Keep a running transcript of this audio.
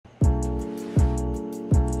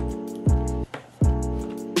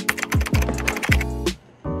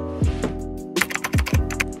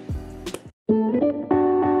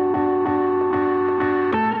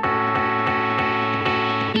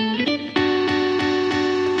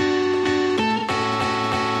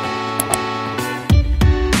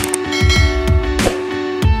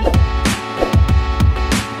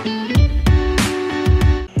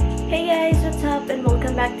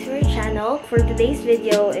today's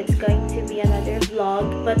video, it's going to be another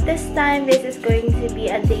vlog. But this time, this is going to be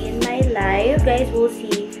a day in my life. You guys will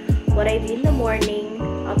see what I do in the morning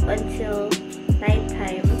up until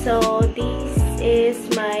nighttime. So this is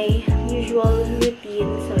my usual routine.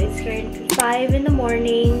 So it's currently 5 in the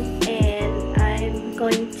morning and I'm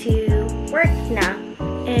going to work now.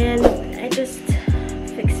 And I just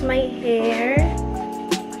fix my hair.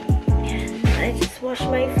 And I just wash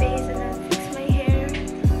my face and then fix my hair.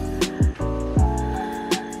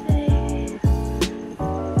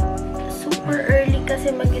 Super early kasi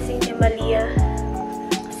magising ni Malia.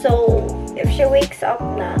 So, if she wakes up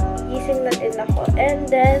na, gising na din ako. And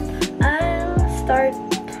then, I'll start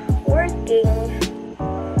working.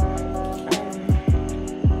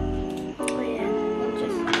 Ayan.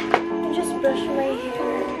 I'll just brush my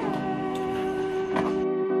hair.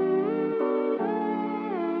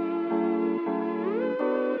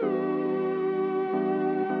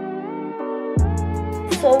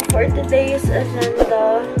 So, for today's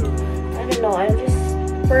agenda, I don't know, I'll just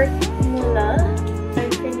work muna.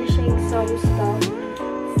 I'm finishing some stuff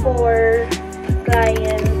for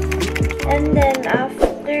client. And then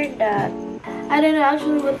after that, I don't know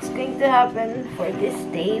actually what's going to happen for this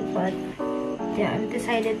day, but yeah, I've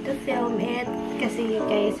decided to film it kasi you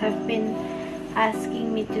guys have been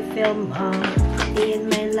asking me to film a day in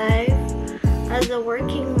my life as a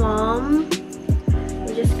working mom.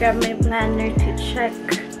 I just grab my planner to check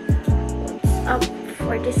what's up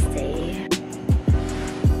for this day.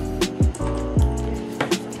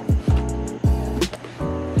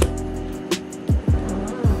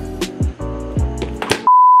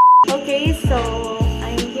 Okay, so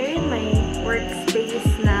I'm here in my workspace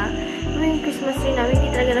na. Yung Christmas tree namin,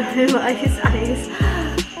 hindi talaga namin maayos-ayos.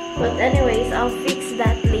 But anyways, I'll fix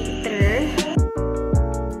that later.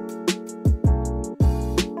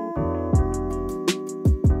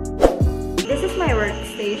 This is my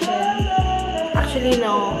workstation. Actually,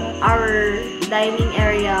 no, our dining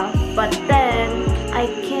area. But then,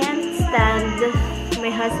 I can't stand my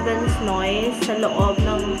husband's noise sa loob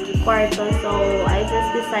ng kwarto, so I just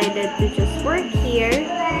decided to just work here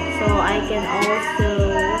so I can also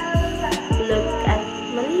look at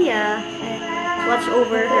Malia and watch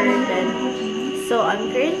over her then. So I'm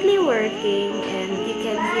currently working and you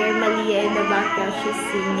can hear Malia in the background, she's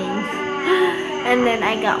singing. And then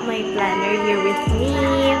I got my planner here with me,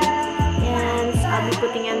 and I'll be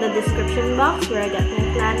putting in the description box where I got my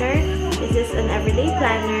planner. This is an everyday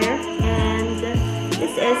planner, and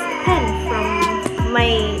this is pen from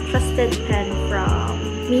my trusted pen from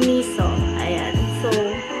Miniso. Ayan. So,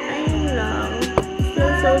 ayun lang.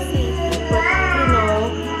 Still so sleepy, but you know,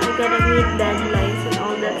 I gotta meet deadlines and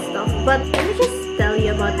all that stuff. But let me just tell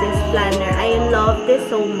you about this planner. I love this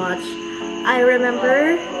so much. I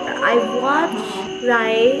remember I watched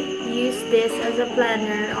Rai use this as a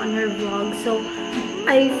planner on her vlog. So,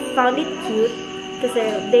 I found it cute kasi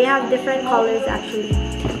they have different colors actually.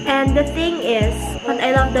 And the thing is, what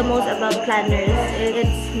I love the most about planners is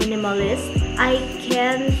it's minimalist. I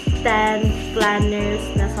can't stand planners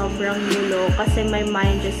na sobrang yulo kasi my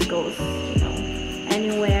mind just goes, you know,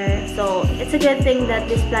 anywhere. So, it's a good thing that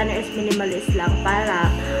this planner is minimalist lang para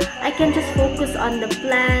I can just focus on the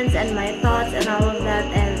plans and my thoughts and all of that,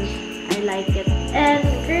 and I like it. And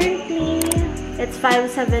currently, it's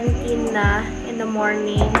 5:17 na in the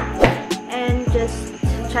morning and just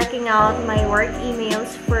checking out my work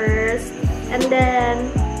emails first, and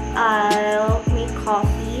then I'll make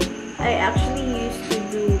coffee. I actually used to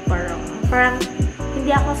do parang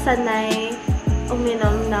hindi ako sanay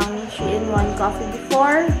uminom ng 3-in-1 coffee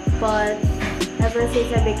before, but ever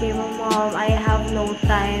since I became a mom, I have no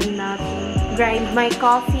time na to grind my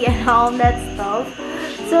coffee and all that stuff.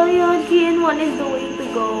 So yun, 3-in-1 is the way to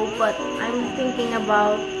go, but I'm thinking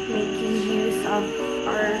about making use of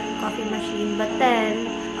our coffee machine. But then,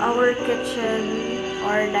 our kitchen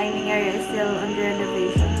or dining area is still under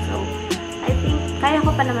renovation. So, I think, kaya ko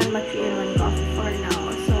pa naman mag 3-in-1 coffee for now.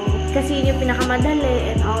 So, kasi yun yung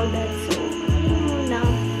pinakamadali and all that. So, yun muna.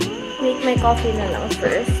 Make my coffee na lang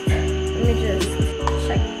first. Let me just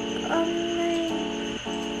check on my...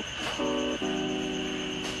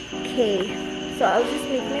 Okay. So, I'll just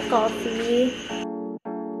make my coffee.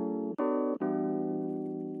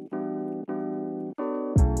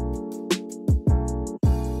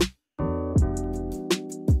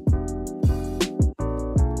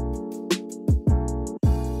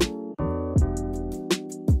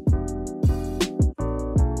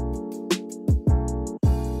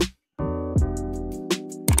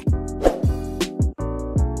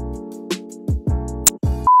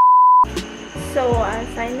 So, I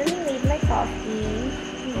finally made my coffee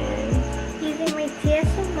and using my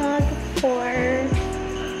TSO mug for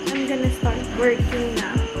working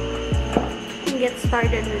na. And get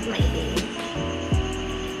started with my day.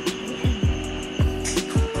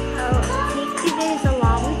 I'll take you guys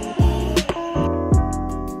along with me.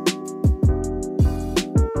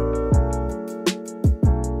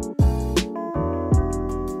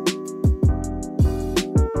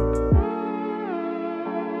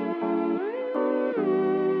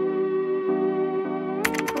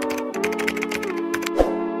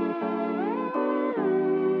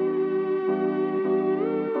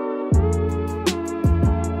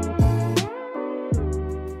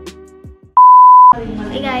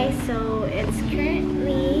 Hey guys, so it's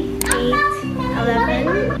currently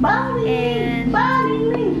 8:11 and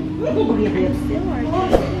I'm still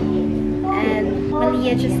working. And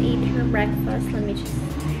Malia just ate her breakfast.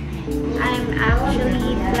 I'm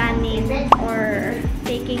actually planning or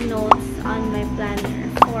taking notes on my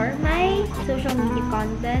planner for my social media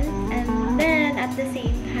content, and then at the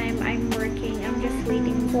same time I'm working. I'm just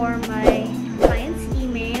waiting for my client's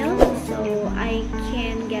email so I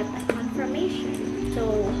can get a confirmation. So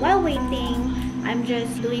while waiting, I'm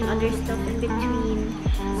just doing other stuff in between,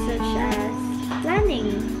 such as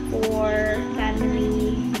planning for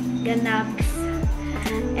family ganaps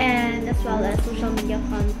and as well as social media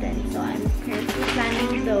content. So I'm currently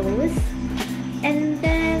planning those, and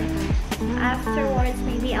then afterwards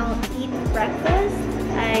maybe I'll eat breakfast.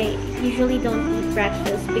 I usually don't eat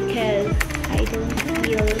breakfast because I don't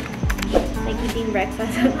feel like eating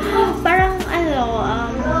breakfast. Parang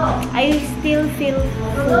I still feel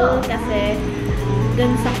full kasi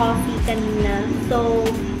dun sa coffee kanina. So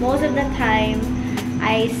most of the time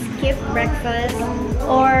I skip breakfast,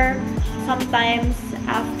 or sometimes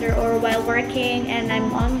after or while working and I'm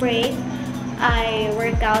on break, I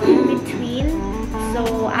work out in between.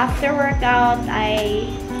 So after workout, I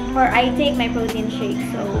take my protein shake.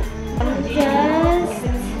 So I'm just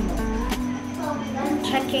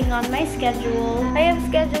checking on my schedule. I have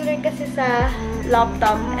scheduler kasi sa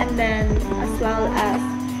laptop and then as well as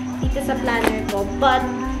dito sa planner ko. But,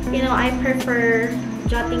 you know, I prefer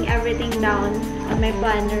jotting everything down on my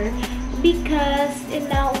planner because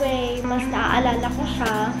in that way, mas naaalala ko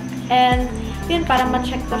siya and yun, para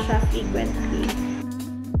ma-check ko siya frequently.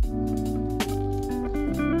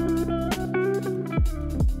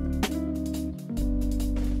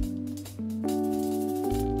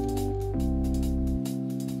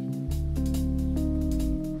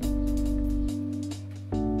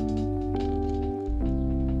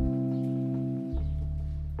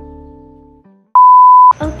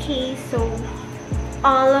 Okay, so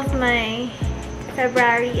all of my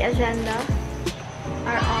February agenda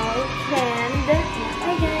are all planned.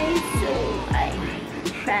 Hi guys, so I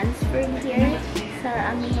transferred here sa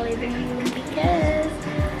aming living room because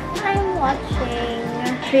I'm watching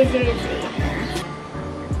Crazy Rich Asians.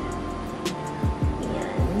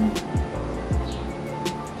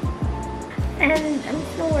 And I'm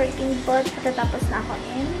still working, but tatapos na ako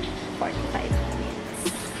in 45 minutes.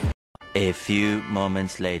 A few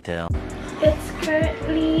moments later. It's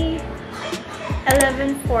currently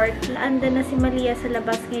 11:40. Andun na si Malia sa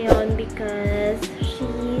labas ngayon because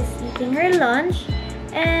she's eating her lunch.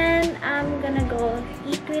 And I'm gonna go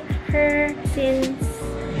eat with her since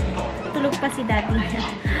tulog pa si daddy niya.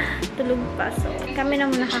 Tulog pa. So, kami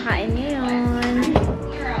na muna kakain ngayon.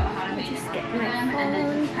 I'll just get my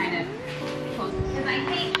phone.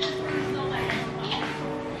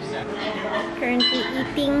 Currently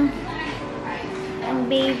eating ang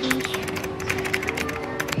baby.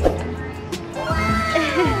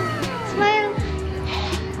 Smile!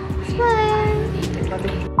 Smile!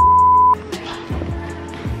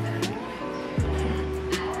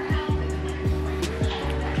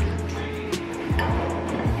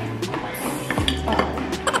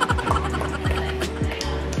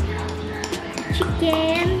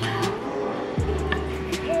 Chicken.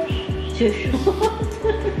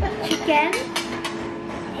 Chicken.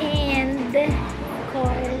 And of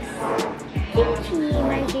course, kimchi,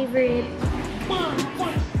 my favorite.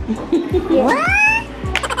 Yeah. What?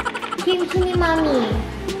 Kimchi ni mommy.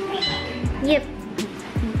 Yep.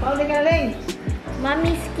 Pauli ka ling.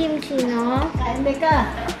 Mommy's kimchi, no? Kain di ka.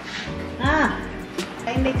 Ha?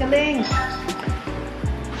 Kain di ka ling.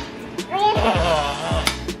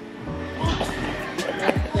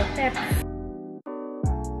 Peps.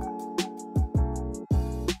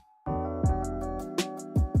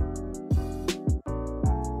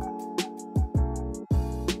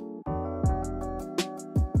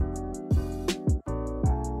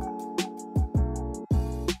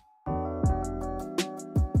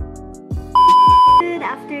 Good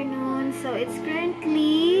afternoon. So it's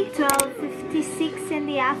currently 12:56 in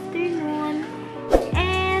the afternoon,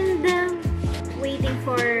 and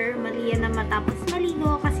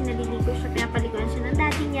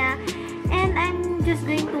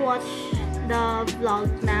watch the vlog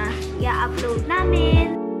na i-upload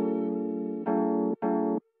namin.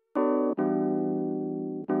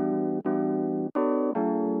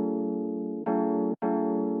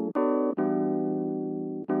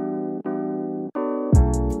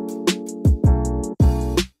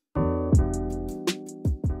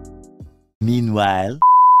 Meanwhile,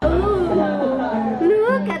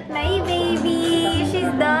 Look at my baby. She's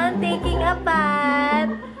done taking a bath.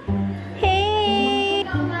 Hey,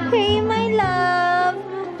 hey, my love.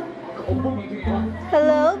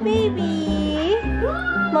 Hello, baby.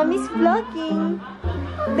 Mommy's vlogging.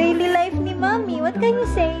 Daily life ni mommy. What can you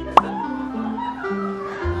say?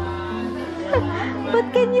 What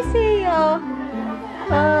can you say, oh?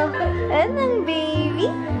 Anong baby?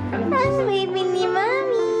 Ang baby ni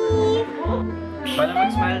mommy. Paano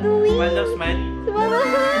mag-smile? Smile daw, smile.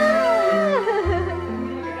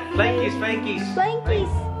 Flying kiss, flying kiss. Flying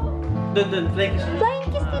kiss. Dun, flying kiss. Flying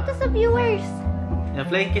kiss dito sa viewers. Yeah,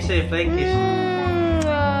 flying kiss eh, flying kiss.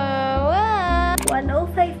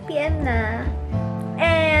 1:05 PM na.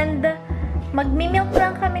 And magmi-milk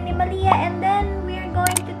lang kami ni Malia, and then we're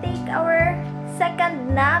going to take our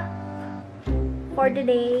second nap for the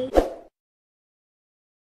day.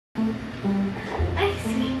 Ice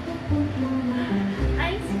cream.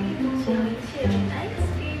 Ice cream, chillin', chillin'. Ice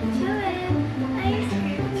cream, chillin'. Ice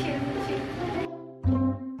cream, chillin', chillin'.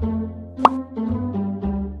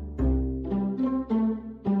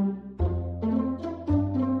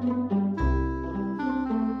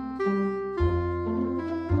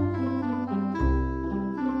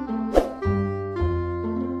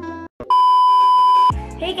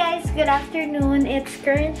 Hey guys, good afternoon. It's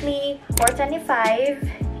currently 4:25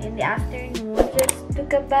 in the afternoon. Just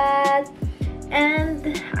took a bath and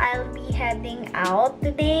I'll be heading out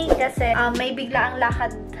today kasi may bigla ang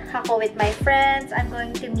lakad ako with my friends. I'm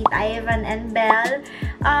going to meet Ivan and Belle.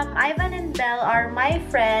 Ivan and Belle are my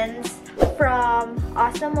friends from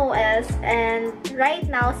Awesome OS, and right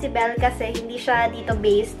now si Belle kasi hindi siya dito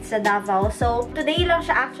based sa Davao. So today lang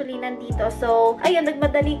siya actually nandito. So ayun,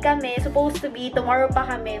 nagmadali kami. Supposed to be tomorrow pa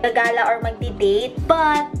kami gagala or magdi-date,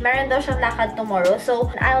 but meron daw siyang lakad tomorrow. So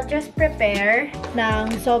I'll just prepare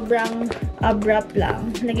ng sobrang abrupt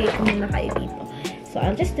lang. Lagay ko muna kayo dito. So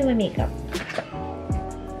I'll just do my makeup.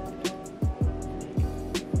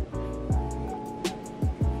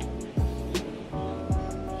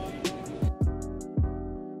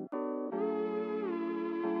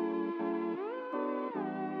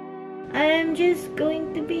 I'm just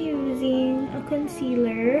going to be using a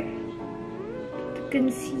concealer to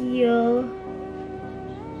conceal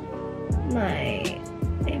my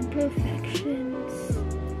imperfections.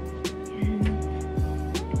 Yan.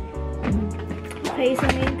 Okay, so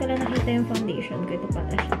ngayon ko lang nakita yung foundation ko. Ito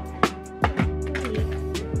pala siya. Okay.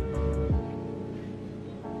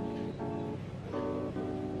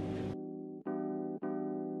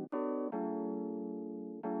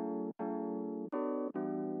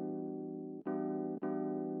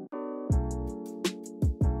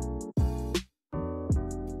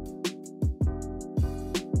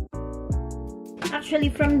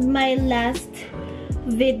 Actually, from my last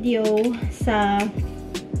video sa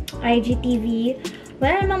IGTV,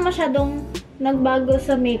 wala namang masyadong nagbago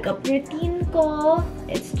sa makeup routine ko.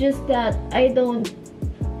 It's just that I don't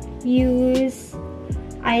use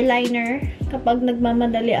eyeliner kapag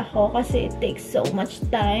nagmamadali ako kasi it takes so much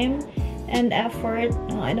time and effort.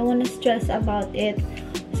 I don't want to stress about it.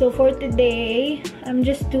 So for today, I'm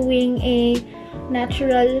just doing a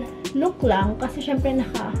natural look lang kasi syempre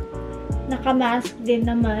naka-mask din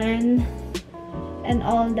naman and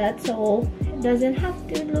all that, so it doesn't have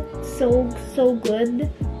to look so good.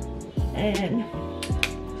 And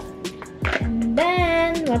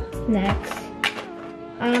then what's next?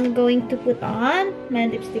 I'm going to put on my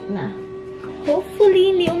lipstick na.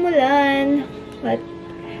 Hopefully hindi umulan, but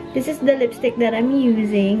this is the lipstick that I'm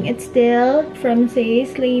using. It's still from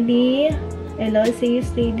Say's Lady. I love Say's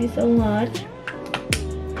Lady so much.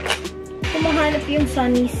 Kumahanap yung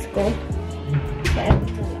sunnies ko.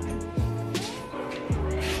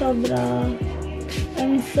 Sobra.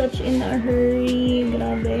 I'm such in a hurry.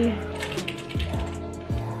 Grabe.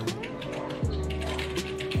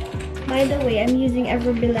 By the way, I'm using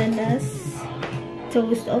Everbelenda's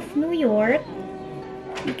Toast of New York.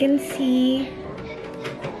 You can see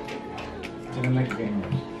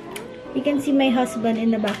my husband in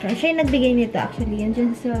the background. Siya yung nagbigay nito actually. Yan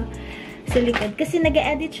dyan sa likod. Kasi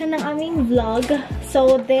nag-edit siya ng aming vlog.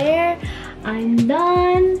 So there, I'm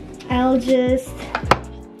done. I'll just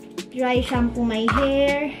dry shampoo my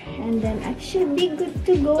hair and then I should be good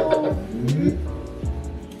to go.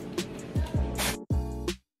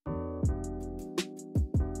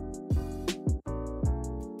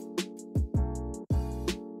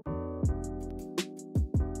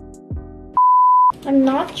 I'm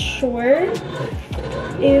not sure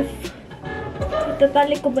if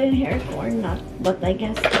itatali ko ba yung hair ko or not, but I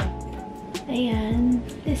guess ayan,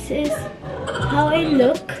 this is how I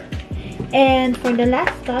look. And for the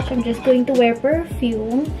last touch, I'm just going to wear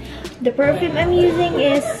perfume. The perfume I'm using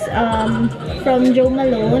is from Jo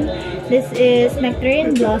Malone. This is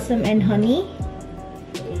Nectarine Blossom and Honey.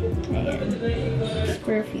 Ayan.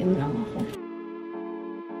 Perfume lang ako.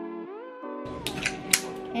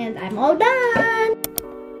 And I'm all done!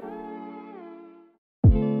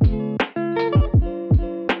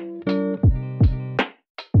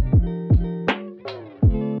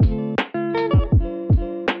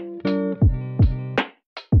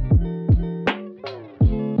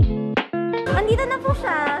 Andito na po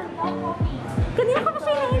siya. Kanina ko pa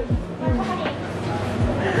siya yun.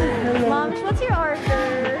 Moms, what's your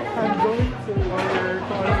order? I'm going to order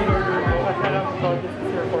mo kasi alam ko this is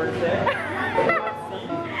your order.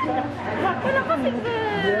 Wala kasi good.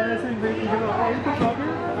 Yes, I'm waiting for you.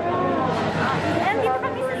 And dito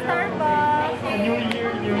kami sa Starbucks. New Year,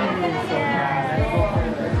 New Year.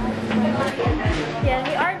 Yeah,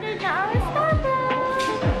 we ordered na our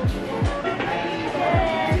Starbucks.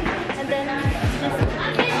 Yeah. And then,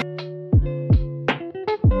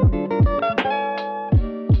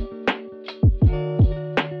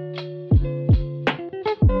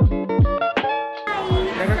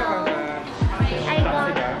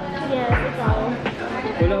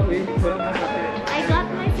 I got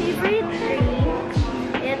my favorite drink.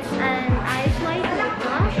 It's an ice white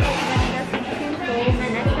mocha with vanilla sweet cream foam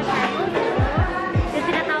and extra caramel. Yung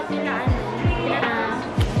tinatawag nila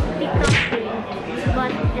TikTok drink.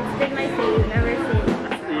 But it's been my fave ever since.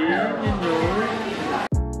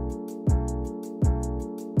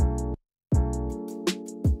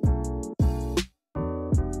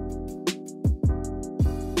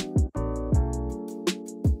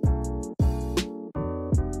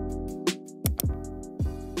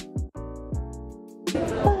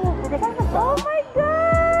 Oh my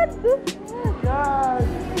God! God!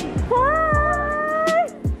 Hi!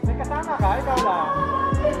 May kasama ka? Ikaw lang.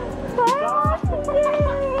 Hi! Yay!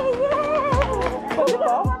 Ano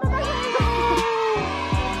ba?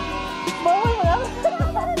 Bawal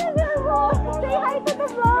mo lang. Say hi to the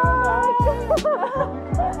vlog!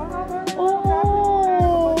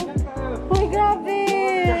 Oh! Uy, grabe!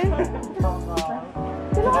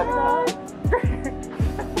 Sino ka na?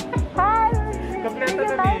 Hi! Kompleto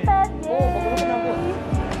na United! Yay!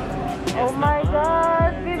 Oh my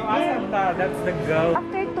God! So, asan ta? That's the go.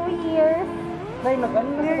 After 2 years, Nay, nag-ano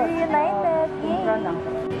na we're sila? reunited! Yay!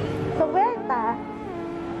 So, where ta?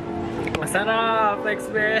 Masarap!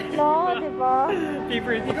 Experience! No, di ba?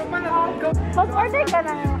 Favorite. Ikaw pa na. Ikaw. Mag-order ka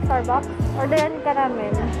ng Starbucks? Orderan ka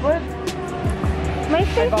namin. What? May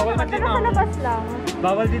space bawal naman, pero sa mag-inom. labas lang.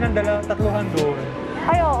 Bawal din ang tatluhan doon.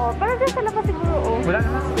 Ay, oo. Pero dyan sa labas siguro, oh. Wala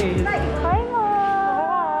naman space. Hi,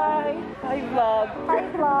 Mom! Hi, vlog. Hi,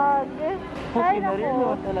 vlog! Hi, Okay na rin,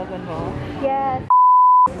 no? nako. Talaga, no? Yes.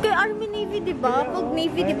 Kay Army Navy, di ba? Pag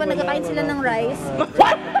Navy, di ba nagkakain sila ng rice?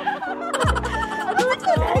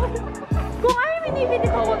 Kung Army Navy, di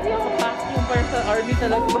ba? Yung para sa army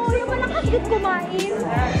talaga. Oo, yung malakas din kumain.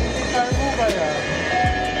 Cargo ba yan?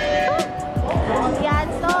 Yan,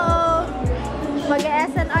 so,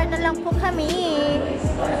 mag-SNR na lang po kami.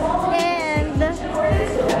 And,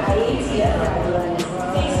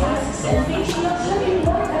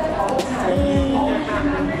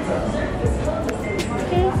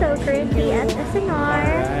 okay, so currently at SNR.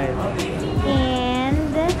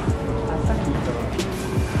 And,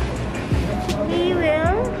 we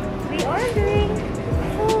will be ordering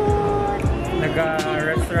food.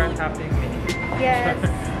 Nag-restaurant hopping me. Yes.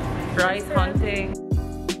 Rice hunting.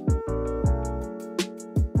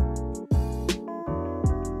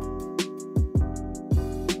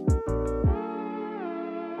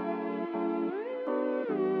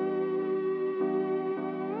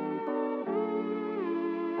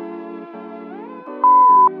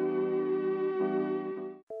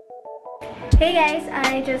 Hey guys,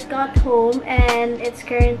 I just got home and it's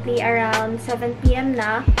currently around 7 PM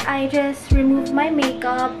na. I just removed my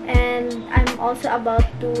makeup and I'm also about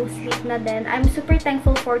to sleep na din. I'm super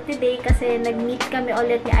thankful for today kasi nag-meet kami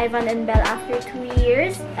ulit ni Ivan and Belle after 2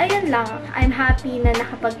 years. Ayun lang, I'm happy na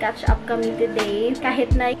nakapag-catch up kami today.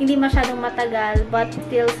 Kahit na hindi masyadong matagal but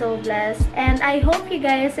still so blessed. And I hope you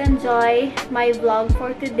guys enjoy my vlog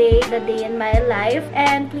for today, the day in my life.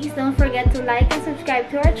 And please don't forget to like and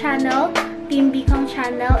subscribe to our channel, Team Bicong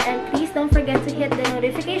channel, and please don't forget to hit the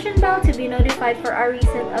notification bell to be notified for our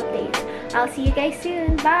recent updates. I'll see you guys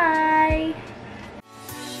soon. Bye!